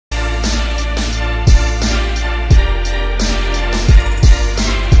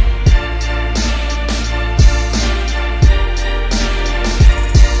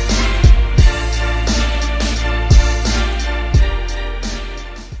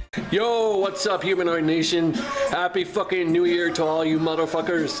Yo, what's up, Humanoid Nation? Happy fucking New Year to all you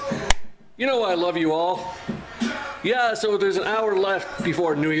motherfuckers. You know I love you all. Yeah, so there's an hour left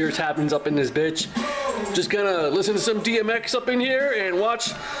before New Year's happens up in this bitch. Just gonna listen to some DMX up in here and watch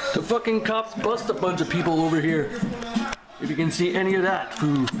the fucking cops bust a bunch of people over here. If you can see any of that,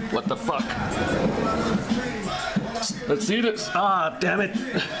 ooh, what the fuck? Let's see this. Ah, damn it.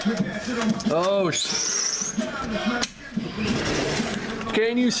 Oh,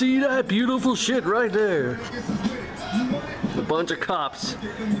 can you see that beautiful shit right there? A bunch of cops.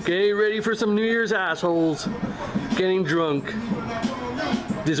 Okay, ready for some New Year's assholes. Getting drunk.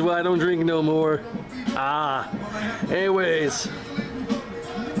 This is why I don't drink no more. Ah. Anyways.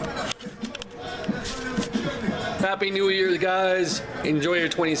 Happy New Year, guys. Enjoy your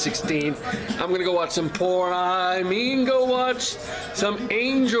 2016. I'm gonna go watch some porn. I mean, go watch some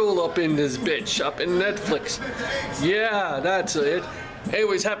Angel up in this bitch, up in Netflix. Yeah, that's it.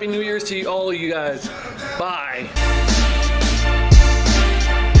 Anyways, Happy New Year's to all of you guys. Bye.